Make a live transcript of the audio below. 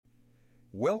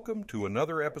Welcome to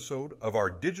another episode of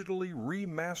our digitally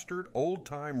remastered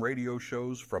old-time radio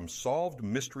shows from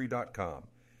SolvedMystery.com.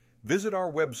 Visit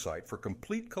our website for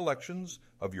complete collections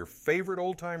of your favorite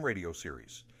old-time radio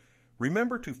series.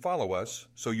 Remember to follow us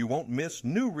so you won't miss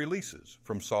new releases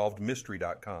from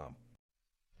SolvedMystery.com.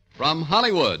 From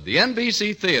Hollywood, the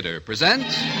NBC Theater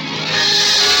presents...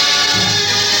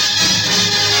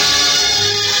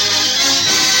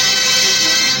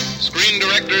 Screen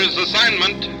Director's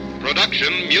Assignment.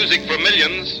 Production, Music for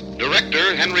Millions.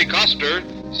 Director, Henry Koster.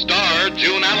 Star,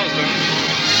 June Allison.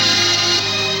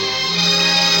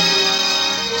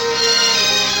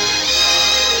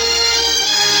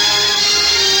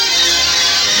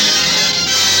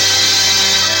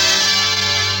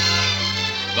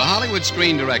 The Hollywood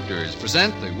Screen Directors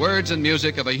present the words and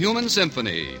music of a human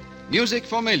symphony, Music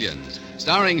for Millions,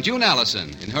 starring June Allison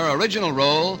in her original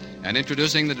role and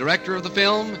introducing the director of the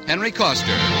film, Henry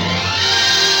Koster.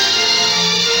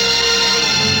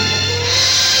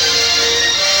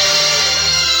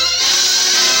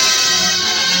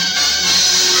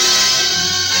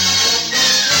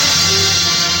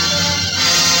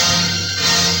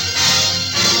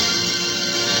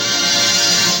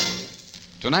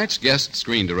 Tonight's guest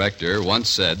screen director once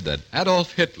said that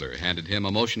Adolf Hitler handed him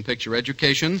a motion picture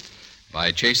education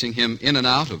by chasing him in and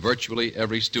out of virtually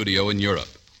every studio in Europe.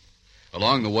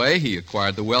 Along the way, he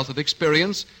acquired the wealth of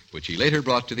experience which he later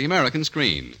brought to the American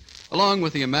screen, along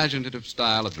with the imaginative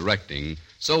style of directing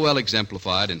so well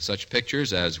exemplified in such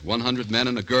pictures as 100 Men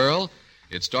and a Girl,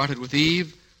 It Started with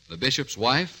Eve, The Bishop's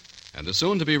Wife, and the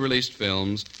soon-to-be-released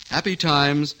films Happy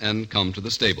Times and Come to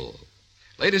the Stable.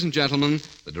 Ladies and gentlemen,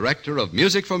 the director of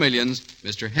Music for Millions,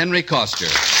 Mr. Henry Koster.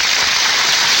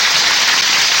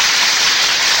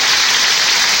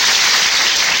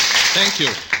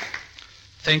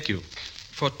 Thank you.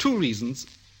 For two reasons,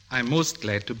 I'm most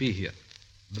glad to be here.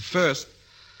 The first,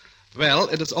 well,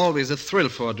 it is always a thrill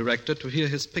for a director to hear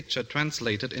his picture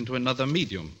translated into another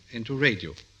medium, into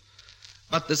radio.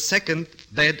 But the second,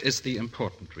 that is the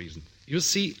important reason. You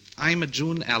see, I'm a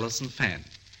June Allison fan.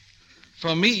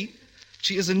 For me,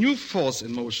 she is a new force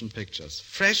in motion pictures,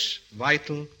 fresh,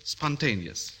 vital,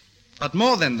 spontaneous. But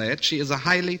more than that, she is a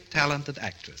highly talented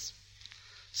actress.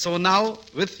 So now,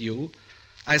 with you,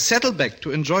 I settle back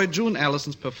to enjoy June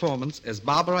Allison's performance as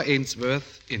Barbara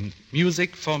Ainsworth in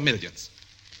Music for Millions.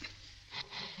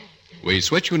 We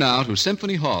switch you now to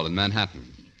Symphony Hall in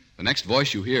Manhattan. The next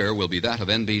voice you hear will be that of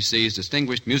NBC's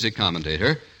distinguished music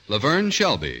commentator, Laverne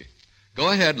Shelby. Go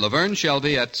ahead, Laverne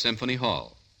Shelby at Symphony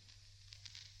Hall.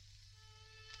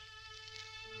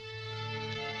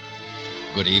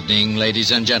 Good evening,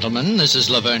 ladies and gentlemen. This is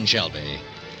Laverne Shelby.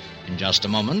 In just a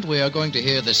moment, we are going to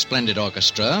hear this splendid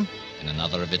orchestra in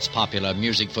another of its popular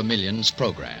Music for Millions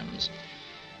programs.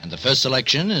 And the first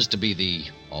selection is to be the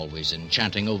always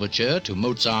enchanting overture to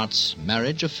Mozart's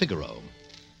Marriage of Figaro.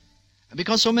 And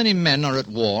because so many men are at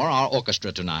war, our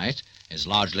orchestra tonight is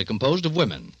largely composed of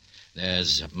women.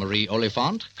 There's Marie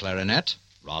Oliphant, clarinet,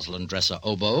 Rosalind Dresser,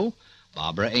 oboe,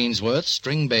 Barbara Ainsworth,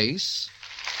 string bass.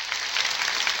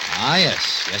 Ah,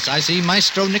 yes, I see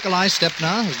Maestro Nikolai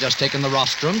Stepner has just taken the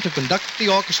rostrum to conduct the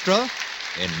orchestra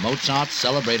in Mozart's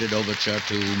celebrated overture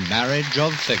to Marriage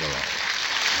of Figaro.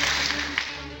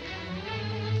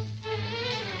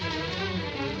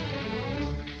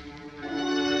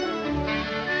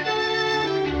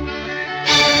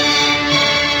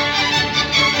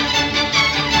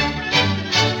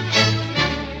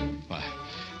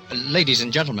 Ladies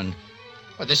and gentlemen,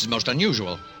 this is most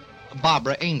unusual.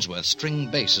 Barbara Ainsworth's string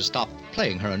bass has stopped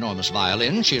playing her enormous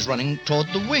violin. She is running toward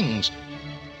the wings.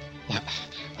 Why,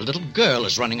 a little girl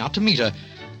is running out to meet her.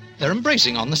 They're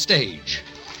embracing on the stage.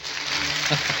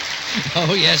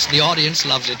 Oh, yes, the audience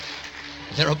loves it.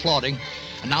 They're applauding.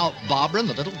 And now Barbara and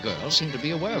the little girl seem to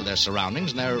be aware of their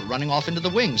surroundings, and they're running off into the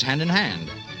wings, hand in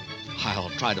hand.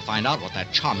 I'll try to find out what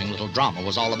that charming little drama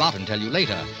was all about and tell you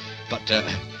later. But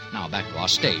now back to our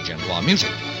stage and to our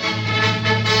music.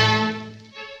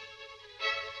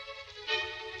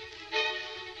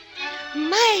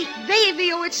 Mike,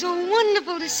 baby, oh, it's so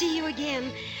wonderful to see you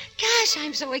again. Gosh,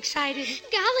 I'm so excited.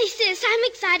 Golly, sis, I'm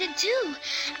excited, too.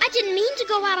 I didn't mean to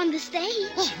go out on the stage.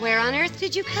 Oh, where on earth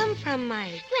did you come from,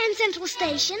 Mike? Grand Central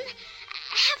Station.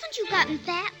 Haven't you gotten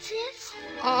fat, sis?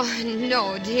 Oh,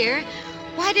 no, dear.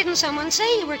 Why didn't someone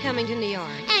say you were coming to New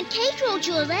York? Aunt Kate wrote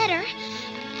you a letter.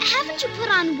 Haven't you put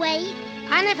on weight?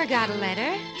 I never got a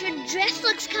letter. Your dress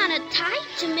looks kind of tight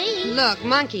to me. Look,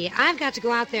 Monkey, I've got to go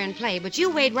out there and play, but you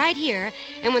wait right here,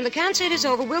 and when the concert is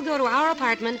over, we'll go to our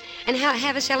apartment and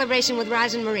have a celebration with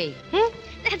Roz and Marie.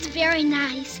 That's very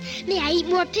nice. May I eat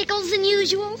more pickles than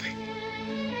usual?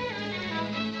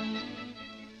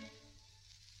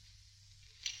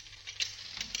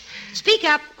 Speak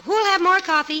up. Who'll have more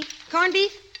coffee? Corned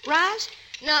beef? Roz?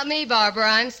 Not me, Barbara.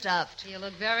 I'm stuffed. You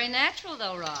look very natural,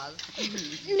 though, Roz.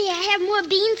 May I have more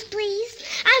beans, please?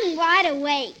 I'm wide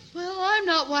awake. Well, I'm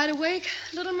not wide awake.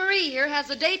 Little Marie here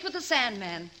has a date with the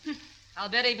Sandman. I'll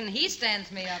bet even he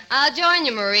stands me up. I'll join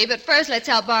you, Marie, but first let's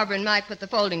help Barbara and Mike put the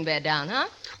folding bed down, huh?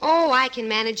 Oh, I can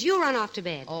manage. You run off to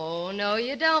bed. Oh, no,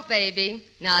 you don't, baby.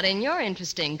 Not in your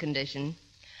interesting condition.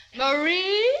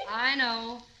 Marie? I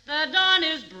know. The dawn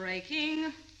is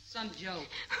breaking. Some joke.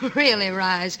 Really,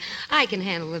 Roz, I can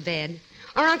handle the bed.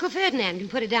 Or Uncle Ferdinand can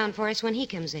put it down for us when he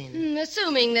comes in.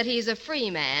 Assuming that he's a free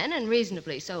man and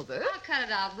reasonably sober. Oh, cut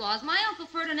it out, Roz. My Uncle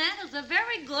Ferdinand is a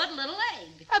very good little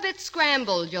egg. A bit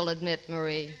scrambled, you'll admit,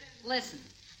 Marie. Listen,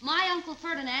 my Uncle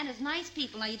Ferdinand is nice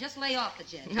people. Now, you just lay off the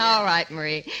jet. All right,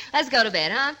 Marie. Let's go to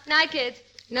bed, huh? Night, kids.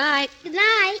 Night. Good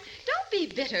night. Don't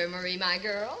be bitter, Marie, my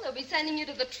girl. They'll be sending you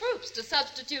to the troops to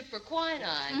substitute for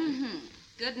quinine. Mm-hmm.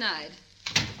 Good night.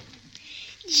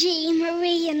 Gee,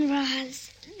 Marie and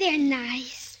Roz, they're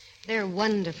nice. They're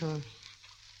wonderful.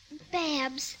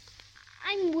 Babs,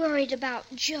 I'm worried about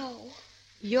Joe.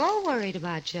 You're worried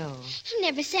about Joe. He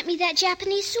never sent me that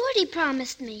Japanese sword he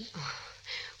promised me.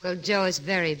 Well, Joe is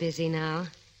very busy now.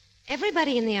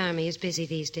 Everybody in the Army is busy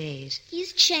these days.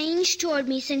 He's changed toward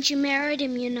me since you married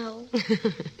him, you know.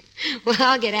 Well,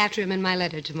 I'll get after him in my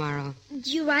letter tomorrow.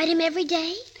 Do you write him every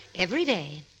day? Every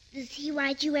day. Does he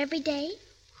write you every day?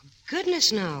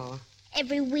 Goodness, no.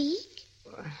 Every week?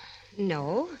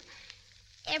 No.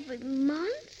 Every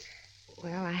month?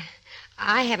 Well,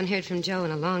 I haven't heard from Joe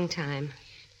in a long time.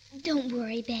 Don't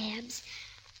worry, Babs.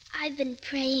 I've been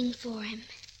praying for him.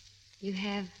 You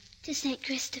have? To St.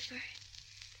 Christopher.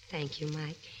 Thank you,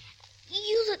 Mike.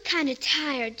 You look kind of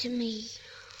tired to me.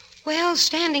 Well,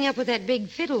 standing up with that big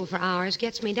fiddle for hours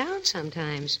gets me down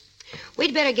sometimes.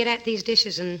 We'd better get at these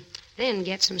dishes and then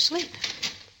get some sleep.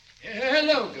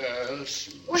 Hello,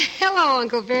 girls. Well, hello,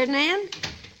 Uncle Ferdinand.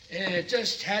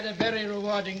 Just had a very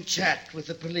rewarding chat with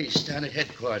the police down at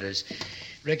headquarters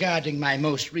regarding my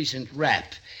most recent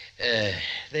rap.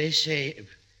 They say...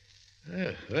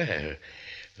 well,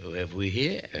 who have we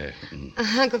here?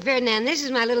 Uncle Ferdinand, this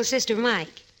is my little sister,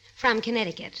 Mike, from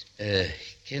Connecticut.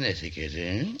 Connecticut,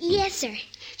 eh? Yes, sir.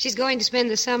 She's going to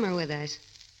spend the summer with us.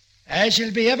 I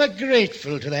shall be ever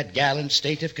grateful to that gallant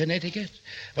state of Connecticut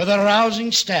for the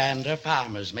rousing stand our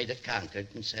farmers made at Concord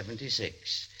in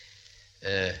 76.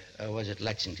 Or was it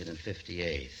Lexington in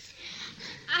 58?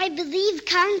 I believe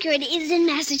Concord is in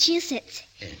Massachusetts.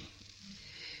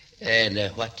 And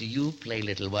what do you play,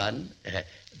 little one?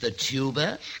 The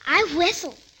tuba? I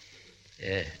whistle.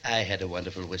 I had a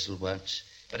wonderful whistle once,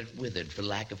 but it withered for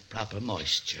lack of proper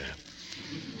moisture.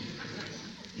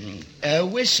 A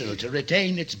whistle, to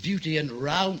retain its beauty and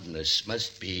roundness,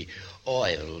 must be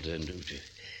oiled and...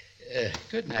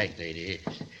 good night, ladies.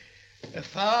 A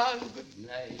fond good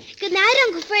night. Good night,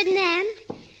 Uncle Ferdinand.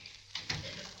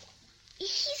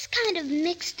 He's kind of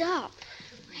mixed up.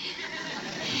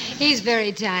 He's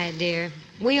very tired, dear.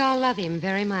 We all love him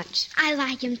very much. I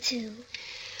like him, too.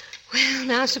 Well,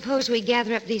 now suppose we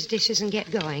gather up these dishes and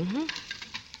get going, hmm?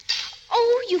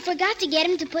 Oh, you forgot to get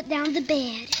him to put down the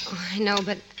bed. Oh, I know,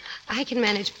 but I can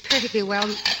manage perfectly well.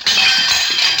 Babs!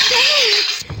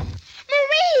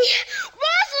 Marie!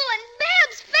 Rosal and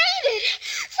Babs fainted!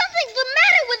 Something's the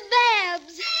matter with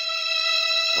Babs!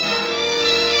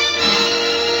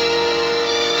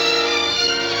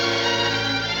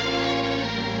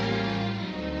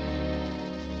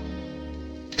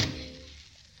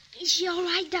 Is she all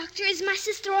right, Doctor? Is my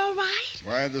sister all right?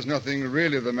 Why, there's nothing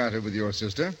really the matter with your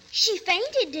sister. She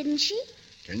fainted, didn't she?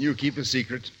 Can you keep a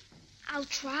secret? I'll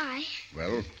try.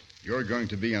 Well, you're going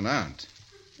to be an aunt.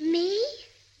 Me?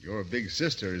 Your big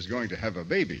sister is going to have a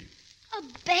baby. A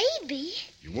baby?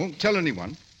 You won't tell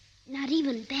anyone. Not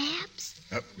even Babs?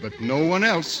 But no one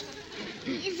else.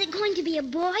 Is it going to be a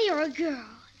boy or a girl?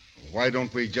 Why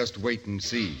don't we just wait and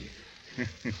see?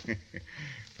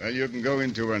 Well, you can go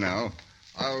into her now.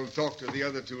 I'll talk to the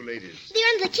other two ladies.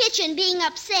 They're in the kitchen being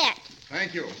upset.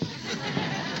 Thank you.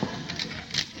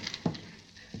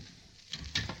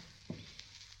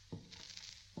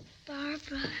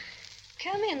 Barbara.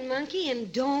 Come in, Monkey,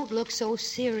 and don't look so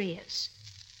serious.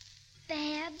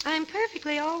 Babs. I'm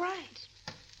perfectly all right.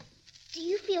 Do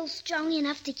you feel strong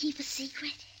enough to keep a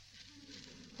secret?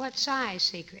 What size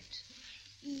secret?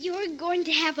 You're going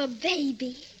to have a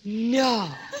baby. No.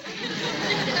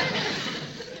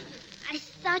 I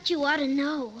thought you ought to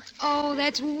know. Oh,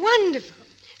 that's wonderful.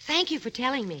 Thank you for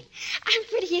telling me. I'm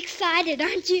pretty excited,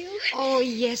 aren't you? Oh,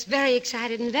 yes, very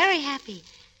excited and very happy.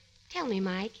 Tell me,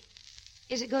 Mike,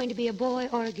 is it going to be a boy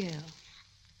or a girl?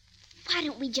 Why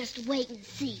don't we just wait and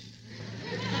see?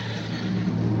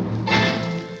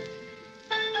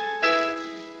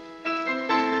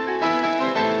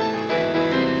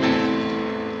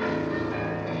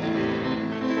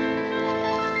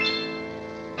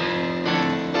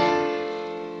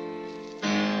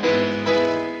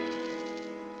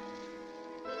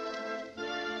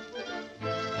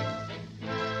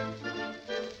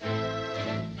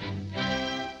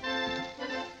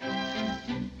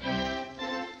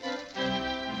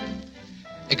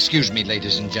 Excuse me,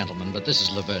 ladies and gentlemen, but this is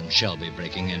Laverne Shelby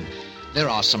breaking in. There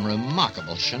are some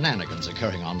remarkable shenanigans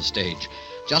occurring on the stage.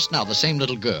 Just now, the same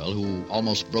little girl who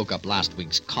almost broke up last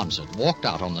week's concert walked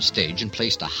out on the stage and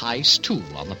placed a high stool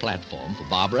on the platform for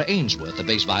Barbara Ainsworth, the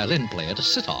bass violin player, to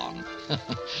sit on.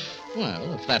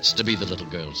 Well, if that's to be the little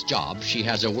girl's job, she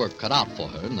has her work cut out for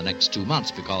her in the next 2 months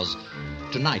because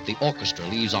tonight the orchestra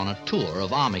leaves on a tour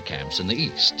of army camps in the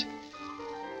East.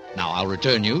 Now I'll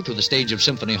return you to the stage of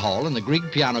Symphony Hall in the Grieg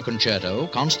Piano Concerto,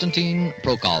 Konstantin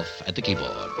Prokop at the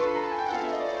keyboard.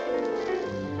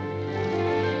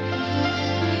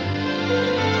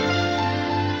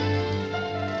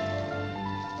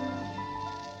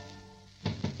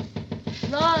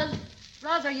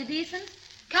 Roz, are you decent?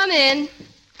 Come in.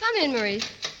 Come in, Marie.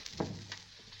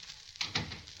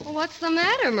 Well, what's the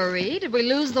matter, Marie? Did we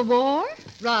lose the war?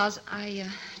 Roz, I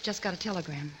just got a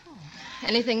telegram.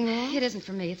 Anything wrong? It isn't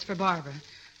for me. It's for Barbara.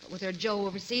 But with her Joe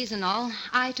overseas and all,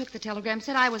 I took the telegram,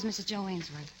 said I was Mrs. Joe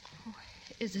Ainsworth. Oh,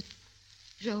 is it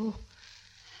Joe?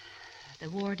 The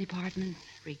War Department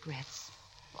regrets.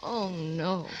 Oh,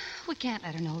 no. We can't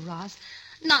let her know, Roz.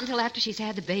 Not until after she's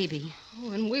had the baby.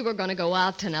 Oh, and we were going to go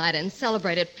out tonight and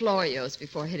celebrate at Florio's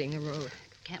before hitting the road.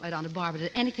 Can't let on to Barbara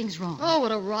that anything's wrong. Oh,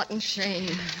 what a rotten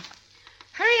shame.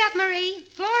 Hurry up, Marie.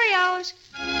 Florio's.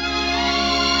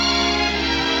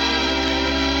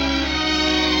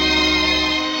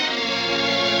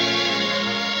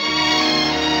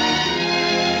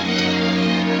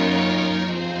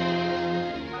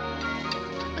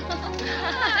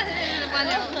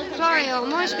 Florio,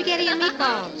 more spaghetti and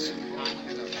meatballs.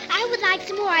 I would like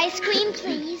some more ice cream,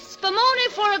 please. Spumoni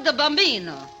for the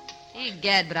bambino.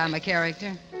 Egad, but I'm a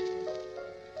character.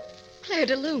 Claire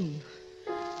de Lune.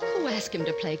 Who asked him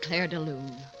to play Claire de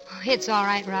Lune? Oh, it's all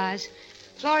right, Roz.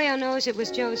 Florio knows it was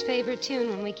Joe's favorite tune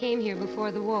when we came here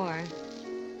before the war.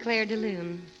 Claire de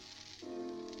Lune.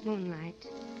 Moonlight.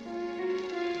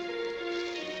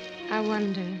 I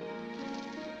wonder,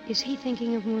 is he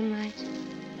thinking of moonlight?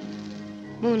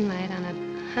 Moonlight on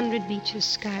 100 beaches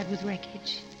scarred with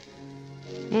wreckage.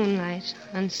 Moonlight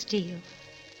on steel.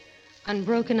 On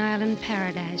broken island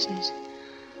paradises.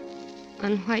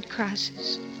 On white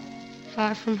crosses.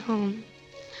 Far from home.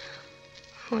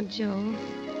 Oh, Joe.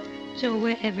 Joe,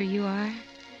 wherever you are.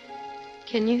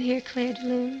 Can you hear Claire de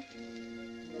Lune?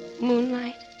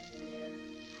 Moonlight.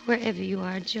 Wherever you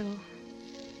are, Joe.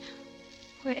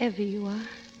 Wherever you are.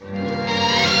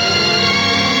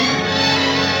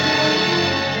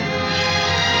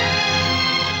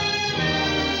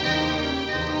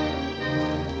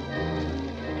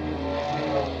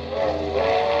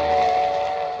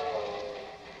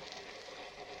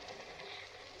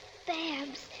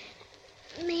 Babs,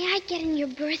 may I get in your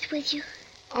berth with you?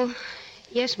 Oh,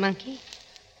 yes, Monkey.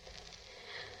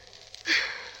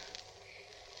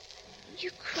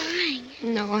 You're crying.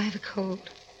 No, I have a cold.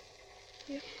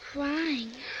 You're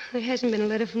crying. There hasn't been a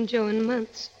letter from Joe in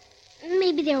months.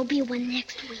 Maybe there'll be one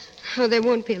next week. Oh, there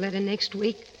won't be a letter next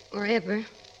week or ever.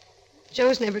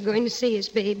 Joe's never going to see his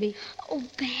baby. Oh,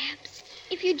 Babs,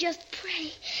 if you just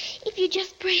pray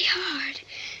hard,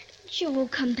 Joe will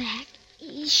come back.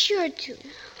 He's sure to.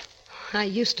 I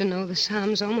used to know the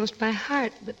Psalms almost by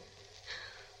heart, but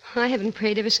I haven't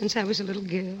prayed ever since I was a little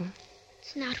girl.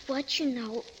 It's not what you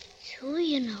know, it's who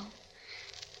you know.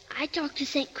 I talked to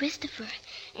St. Christopher,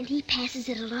 and he passes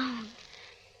it along.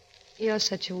 You're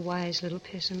such a wise little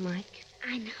person, Mike.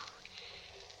 I know.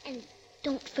 And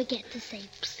don't forget to say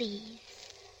please.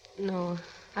 No,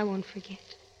 I won't forget.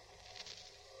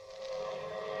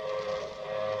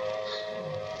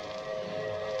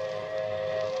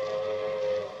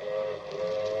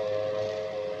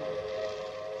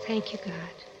 Thank you, God.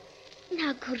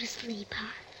 Now go to sleep, huh?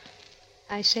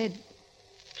 I said,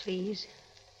 please.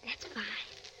 That's fine.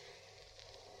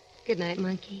 Good night,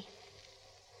 Monkey.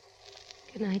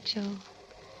 Good night, Joe.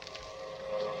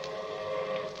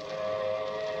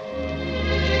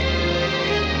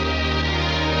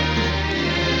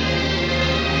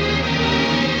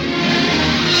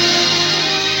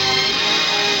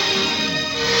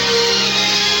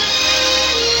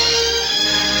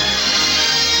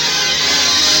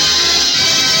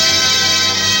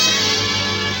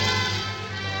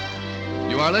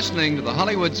 Listening to the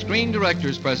Hollywood Screen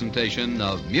Directors presentation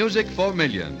of Music for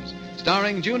Millions,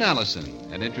 starring June Allison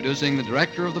and introducing the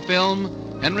director of the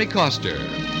film, Henry Koster.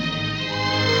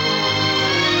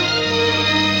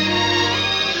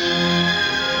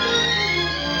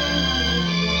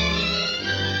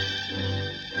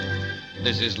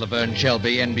 This is Laverne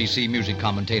Shelby, NBC music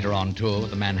commentator on tour with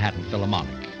the Manhattan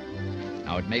Philharmonic.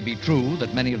 Now, it may be true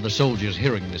that many of the soldiers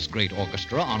hearing this great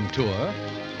orchestra on tour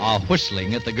are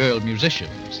whistling at the girl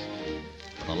musicians.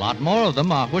 But a lot more of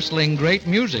them are whistling great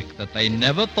music that they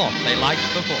never thought they liked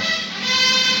before.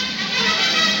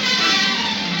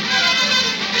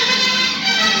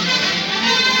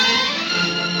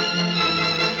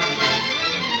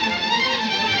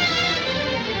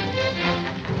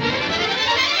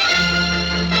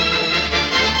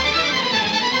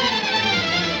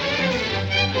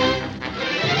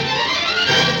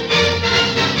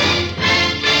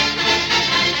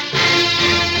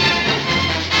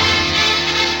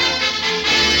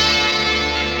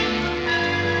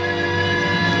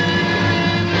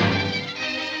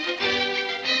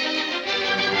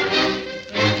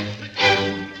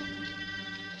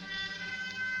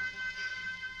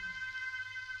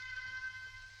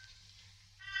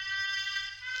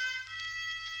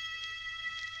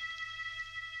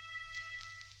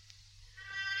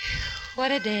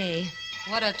 What a day.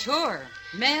 What a tour.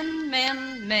 Men,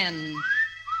 men, men.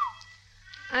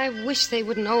 I wish they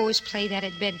wouldn't always play that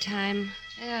at bedtime.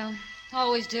 Yeah,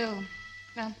 always do.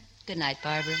 Well, good night,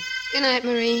 Barbara. Good night,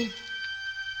 Marie.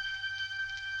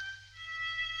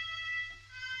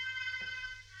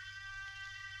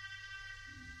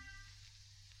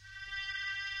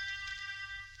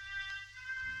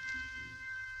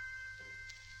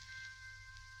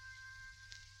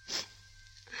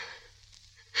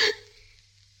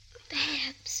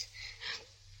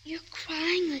 You're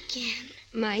crying again.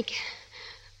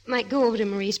 Mike, go over to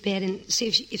Marie's bed and see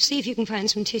if you can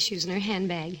find some tissues in her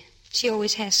handbag. She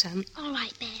always has some. All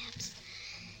right, Babs.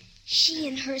 She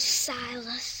and her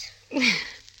Silas.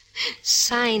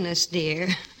 Sinus, dear.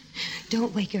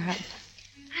 Don't wake her up.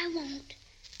 I won't.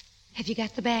 Have you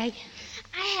got the bag?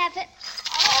 I have it.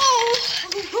 Oh!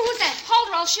 Who's that? Hold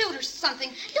her, I'll shoot or something.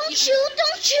 Don't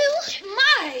shoot!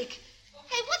 Mike!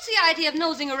 Hey, what's the idea of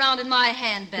nosing around in my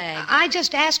handbag? I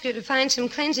just asked her to find some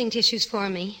cleansing tissues for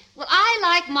me. Well, I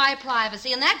like my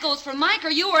privacy, and that goes for Mike or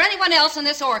you or anyone else in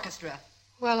this orchestra.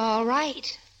 Well, all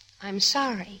right. I'm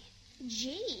sorry.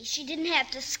 Gee, she didn't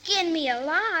have to skin me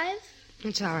alive.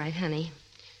 It's all right, honey.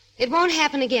 It won't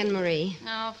happen again, Marie.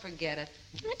 No, forget it.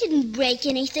 I didn't break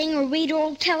anything or read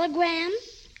old telegram.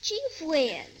 Gee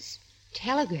whiz.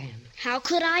 Telegram? How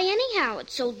could I anyhow?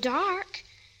 It's so dark.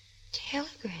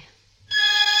 Telegram?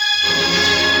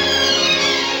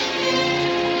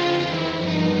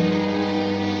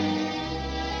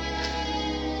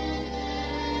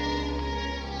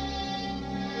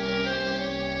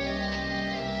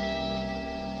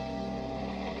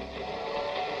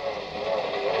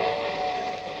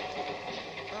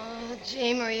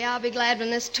 Gee, Marie, I'll be glad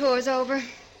when this tour's over.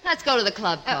 Let's go to the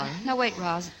club, Paul. No, wait,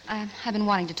 Roz. I've been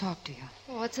wanting to talk to you.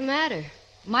 Well, what's the matter?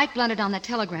 Mike blundered on that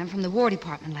telegram from the War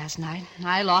Department last night.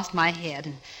 I lost my head,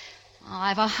 and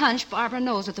I've a hunch Barbara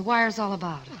knows what the wire's all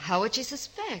about. How would she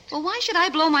suspect? Well, why should I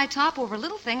blow my top over a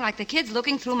little thing like the kids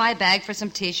looking through my bag for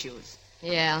some tissues?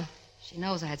 Yeah. She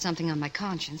knows I had something on my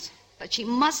conscience. But she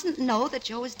mustn't know that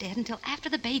Joe is dead until after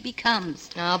the baby comes.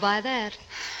 I'll buy that.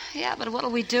 Yeah, but what'll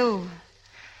we do?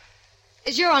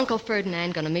 Is your Uncle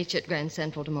Ferdinand going to meet you at Grand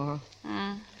Central tomorrow?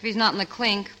 If he's not in the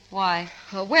clink, why?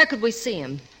 Well, where could we see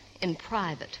him? In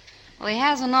private. Well, he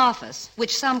has an office,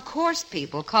 which some coarse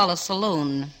people call a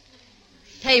saloon.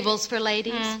 Tables for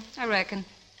ladies? I reckon.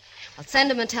 I'll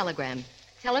send him a telegram.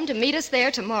 Tell him to meet us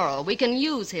there tomorrow. We can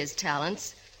use his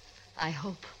talents. I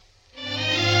hope.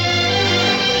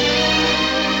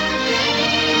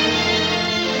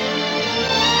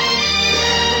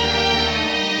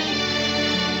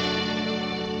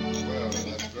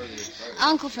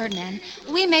 Uncle Ferdinand,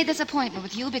 we made this appointment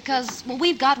with you because, well,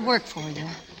 we've got work for you.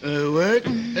 Work?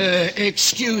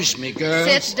 Excuse me, girl.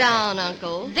 Sit down,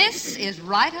 Uncle. This is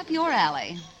right up your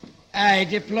alley. I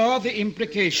deplore the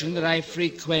implication that I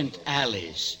frequent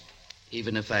alleys,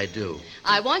 even if I do.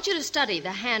 I want you to study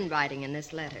the handwriting in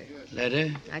this letter.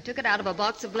 Letter? I took it out of a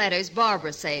box of letters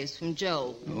Barbara saves from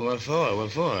Joe. What for?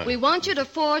 What for? We want you to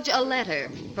forge a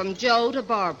letter from Joe to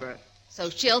Barbara,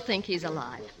 so she'll think he's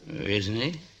alive. Isn't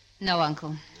he? No,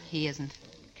 Uncle, he isn't.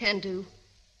 Can do.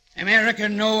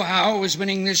 American know-how is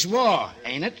winning this war,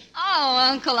 ain't it? Oh,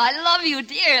 Uncle, I love you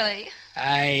dearly.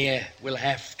 I will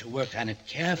have to work on it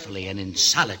carefully and in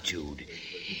solitude.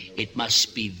 It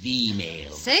must be the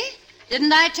mail. See?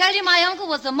 Didn't I tell you my uncle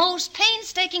was the most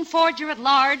painstaking forger at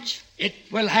large? It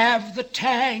will have the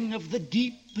tang of the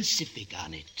deep Pacific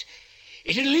on it.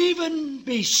 It'll even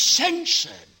be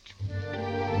censored.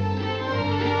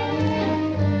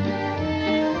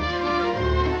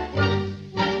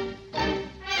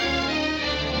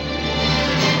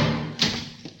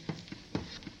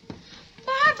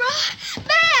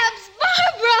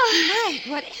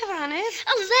 Whatever on earth?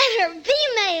 A letter,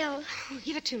 B-mail. Oh,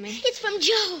 give it to me. It's from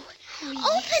Joe.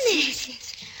 Open it.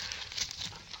 Yes.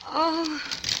 Oh.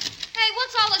 Hey,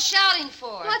 what's all the shouting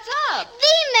for? What's up?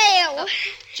 The mail.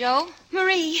 Joe?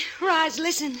 Marie, Roz,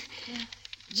 listen. Yeah.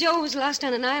 Joe was lost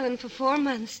on an island for 4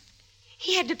 months.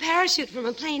 He had to parachute from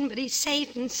a plane, but he's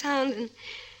safe and sound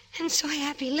and so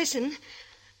happy. Listen,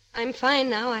 I'm fine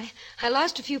now. I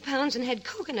lost a few pounds and had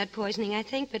coconut poisoning, I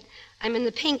think, but I'm in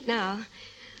the pink now.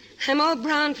 I'm all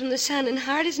brown from the sun and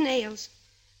hard as nails.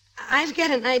 I've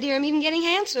got an idea I'm even getting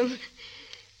handsome.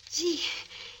 Gee,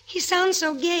 he sounds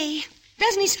so gay.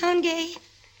 Doesn't he sound gay?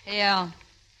 Yeah.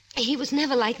 He was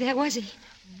never like that, was he?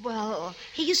 Well,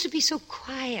 he used to be so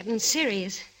quiet and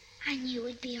serious. I knew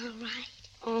it'd be all right.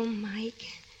 Oh,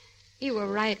 Mike, you were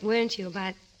right, weren't you,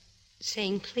 about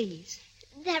saying please?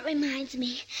 That reminds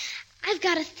me. I've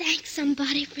got to thank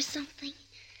somebody for something.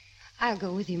 I'll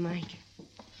go with you, Mike.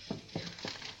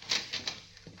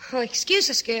 Oh,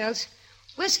 excuse us, girls.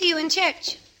 We'll see you in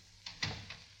church.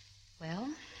 Well,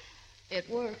 it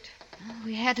worked. Oh,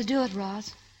 we had to do it,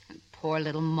 Roz. Poor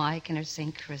little Mike and her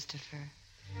St. Christopher.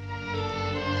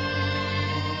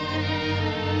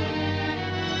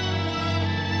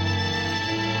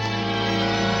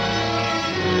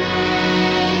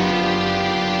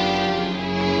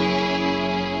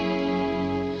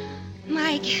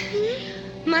 Mike.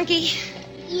 Monkey.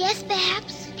 Yes,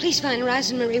 Babs? Please find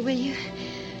Roz and Marie, will you?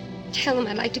 Tell them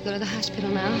I'd like to go to the hospital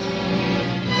now.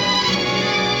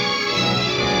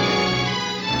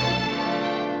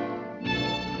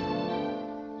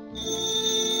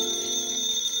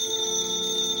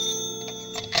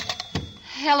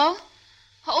 Hello?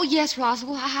 Oh, yes, Roz.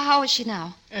 Well, how is she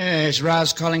now? Is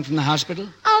Roz calling from the hospital?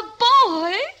 A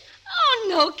boy? Oh,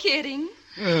 no kidding.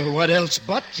 What else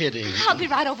but kidding? I'll be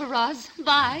right over, Roz.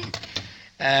 Bye.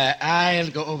 I'll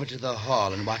go over to the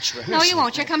hall and watch rehearsal. No, you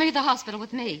won't. You're coming to the hospital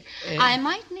with me. I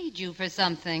might need you for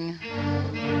something.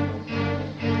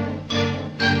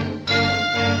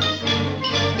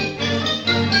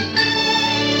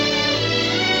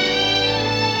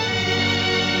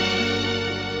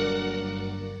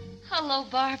 Hello,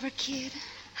 Barbara, kid.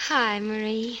 Hi,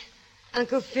 Marie.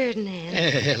 Uncle Ferdinand.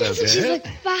 Hello, Doesn't she look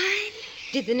fine?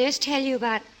 Did the nurse tell you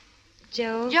about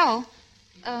Joe? Joe?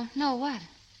 No, what?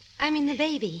 I mean the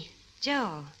baby,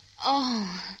 Joe.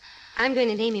 Oh. I'm going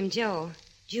to name him Joe,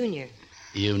 Jr.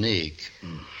 Unique.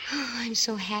 Oh, I'm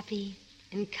so happy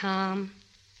and calm,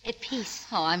 at peace.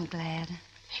 Oh, I'm glad.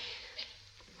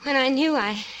 When I knew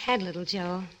I had little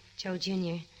Joe, Joe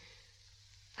Jr.,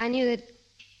 I knew that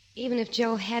even if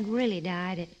Joe had really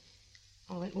died, it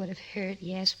would have hurt,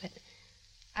 yes, but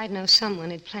I'd know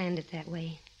someone had planned it that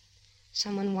way.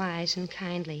 Someone wise and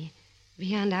kindly,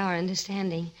 beyond our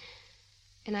understanding.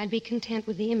 And I'd be content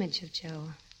with the image of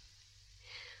Joe.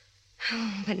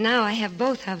 Oh, but now I have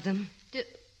both of them. Do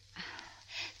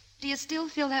you still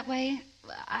feel that way?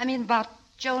 I mean, about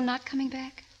Joe not coming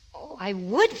back? Oh, I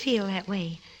would feel that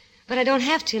way. But I don't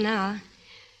have to now.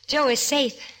 Joe is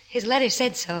safe. His letter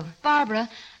said so. Barbara,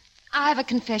 I have a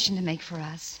confession to make for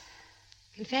us.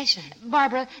 Confession?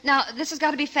 Barbara, now, this has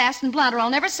got to be fast and blunt or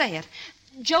I'll never say it.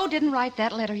 Joe didn't write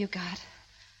that letter you got.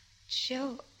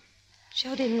 Joe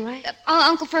didn't write?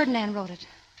 Uncle Ferdinand wrote it.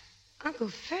 Uncle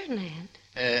Ferdinand?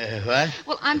 What?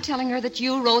 Well, I'm telling her that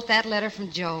you wrote that letter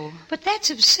from Joe. But that's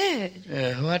absurd.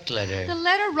 What letter? The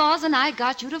letter Roz and I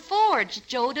got you to forge,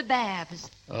 Joe to Babs.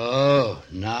 Oh,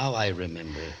 now I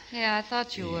remember. Yeah, I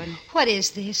thought you would. What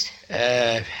is this?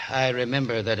 I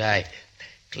remember that I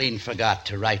clean forgot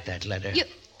to write that letter.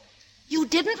 You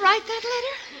didn't write that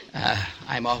letter?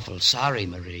 I'm awful sorry,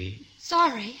 Marie.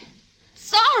 Sorry?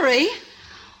 Sorry?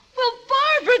 Well,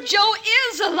 Barbara, Joe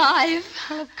is alive.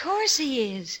 Well, of course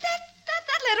he is. That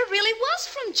letter really was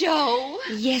from Joe.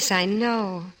 Yes, I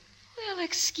know. Well,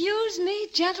 excuse me,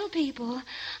 gentle people.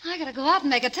 I gotta go out and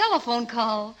make a telephone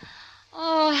call.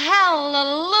 Oh,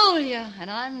 hallelujah. And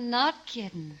I'm not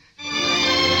kidding.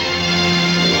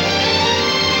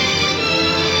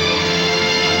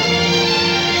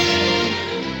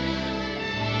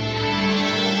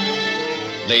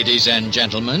 Ladies and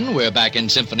gentlemen, we're back in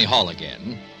Symphony Hall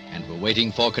again, and we're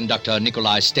waiting for conductor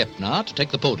Nikolai Stepna to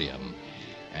take the podium.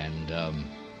 And,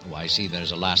 I see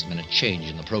there's a last-minute change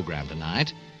in the program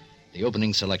tonight. The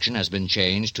opening selection has been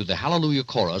changed to the Hallelujah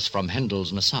Chorus from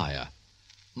Handel's Messiah.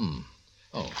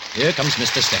 Oh, here comes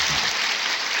Mr. Stepna.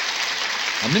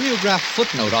 A mimeograph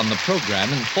footnote on the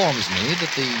program informs me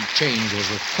that the change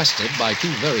was requested by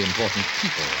two very important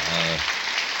people.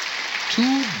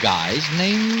 Two guys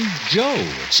named Joe,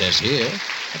 it says here.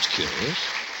 That's curious.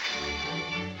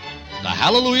 The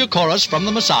Hallelujah Chorus from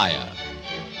the Messiah.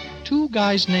 Two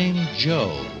guys named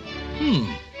Joe.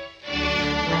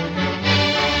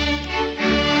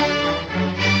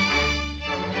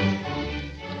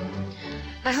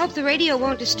 I hope the radio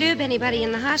won't disturb anybody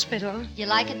in the hospital. You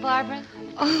like it, Barbara?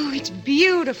 Oh, it's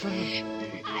beautiful.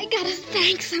 I gotta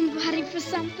thank somebody for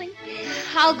something.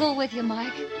 I'll go with you,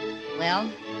 Mike. Well,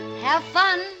 have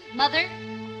fun, Mother.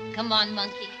 Come on,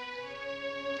 Monkey.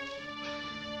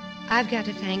 I've got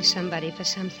to thank somebody for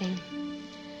something.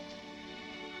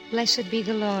 Blessed be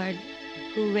the Lord,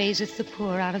 who raiseth the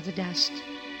poor out of the dust,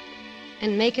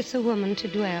 and maketh the woman to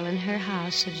dwell in her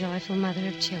house, a joyful mother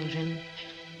of children.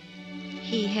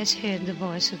 He has heard the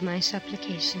voice of my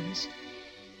supplications.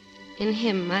 In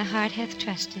him my heart hath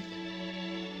trusted,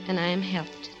 and I am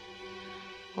helped.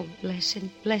 Oh,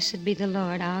 blessed be the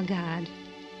Lord our God.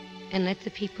 And let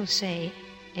the people say,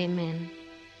 Amen.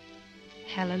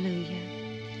 Hallelujah.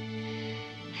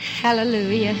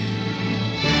 Hallelujah.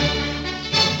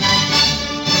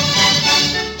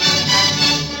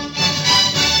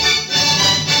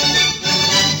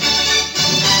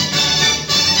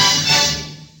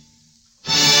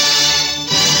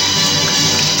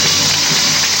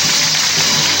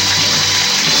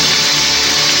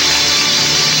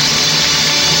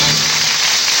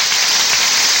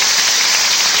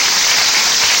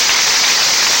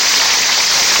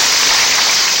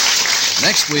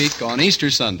 Next week, on Easter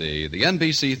Sunday, the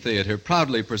NBC Theater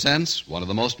proudly presents one of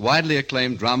the most widely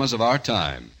acclaimed dramas of our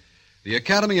time, the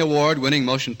Academy Award-winning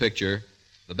motion picture,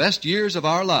 The Best Years of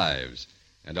Our Lives,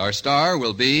 and our star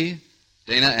will be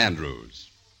Dana Andrews.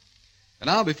 And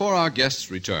now, before our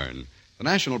guests return, the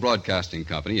National Broadcasting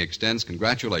Company extends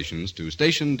congratulations to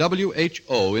station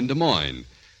WHO in Des Moines,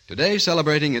 today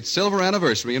celebrating its silver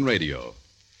anniversary in radio.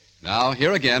 Now,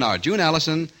 here again are June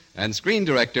Allison and screen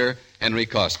director Henry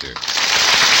Coster.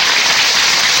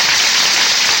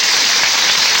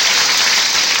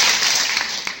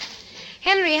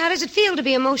 Henry, how does it feel to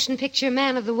be a motion picture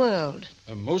man of the world?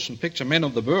 A motion picture man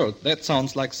of the world? That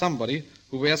sounds like somebody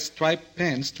who wears striped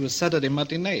pants to a Saturday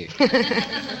matinee.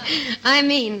 I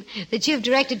mean that you've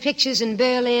directed pictures in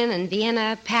Berlin and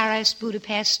Vienna, Paris,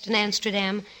 Budapest, and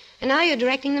Amsterdam, and now you're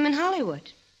directing them in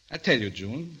Hollywood. I tell you,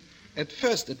 June, at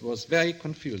first it was very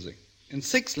confusing. In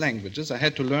 6 languages, I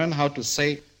had to learn how to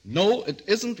say, no, it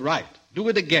isn't right. Do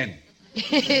it again.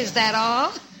 Is that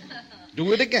all?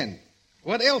 Do it again.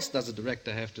 What else does a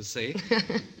director have to say?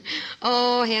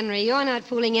 Oh, Henry, you're not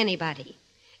fooling anybody.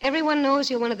 Everyone knows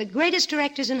you're one of the greatest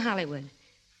directors in Hollywood.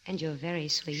 And you're very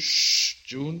sweet. Shh,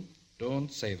 June,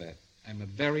 don't say that. I'm a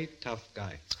very tough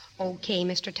guy. Okay,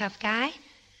 Mr. Tough Guy.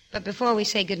 But before we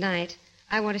say goodnight,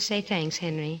 I want to say thanks,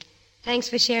 Henry. Thanks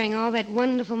for sharing all that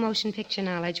wonderful motion picture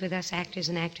knowledge with us actors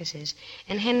and actresses.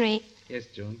 And, Henry... Yes,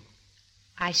 June?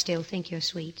 I still think you're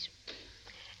sweet.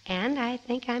 And I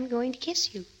think I'm going to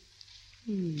kiss you.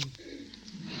 There.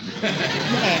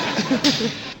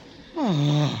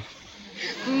 Oh.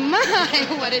 My,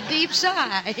 what a deep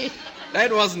sigh.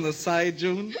 That wasn't a sigh,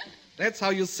 June. That's how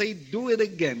you say do it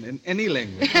again in any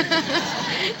language.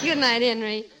 Good night,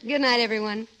 Henry. Good night,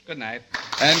 everyone. Good night.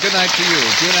 And good night to you,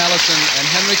 June Allison and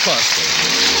Henry Coster.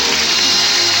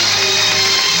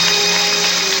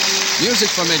 Music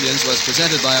for Millions was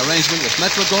presented by arrangement with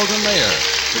Metro-Goldwyn-Mayer,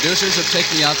 producers of Take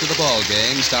Me Out to the Ball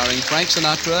Game, starring Frank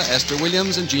Sinatra, Esther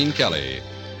Williams, and Gene Kelly.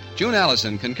 June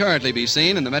Allison can currently be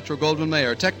seen in the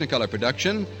Metro-Goldwyn-Mayer Technicolor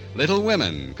production, Little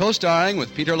Women, co-starring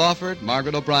with Peter Lawford,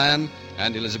 Margaret O'Brien,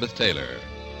 and Elizabeth Taylor.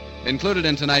 Included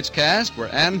in tonight's cast were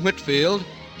Ann Whitfield,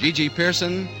 Gigi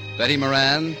Pearson, Betty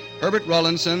Moran, Herbert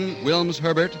Rawlinson, Wilms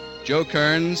Herbert, Joe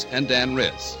Kearns, and Dan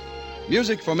Ritz.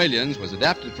 Music for Millions was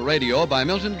adapted for radio by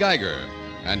Milton Geiger,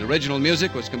 and original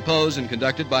music was composed and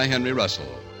conducted by Henry Russell.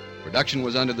 Production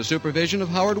was under the supervision of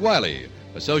Howard Wiley,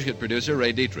 associate producer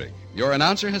Ray Dietrich. Your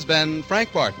announcer has been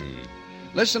Frank Barton.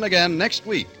 Listen again next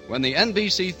week when the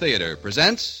NBC Theater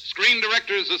presents... Screen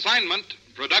Director's Assignment,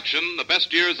 production The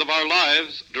Best Years of Our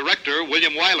Lives, director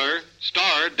William Wyler,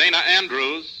 star Dana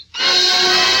Andrews.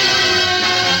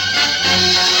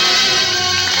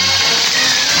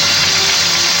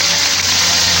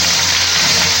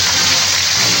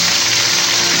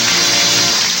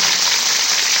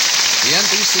 The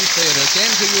NBC Theater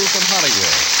came to you from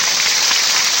Hollywood.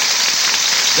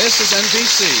 This is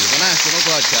NBC, the National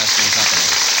Broadcasting Company.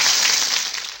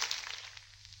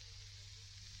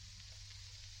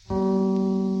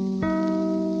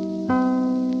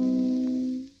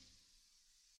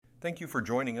 Thank you for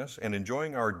joining us and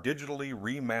enjoying our digitally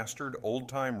remastered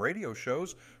old-time radio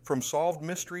shows from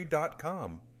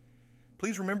SolvedMystery.com.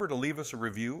 Please remember to leave us a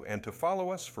review and to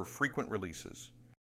follow us for frequent releases.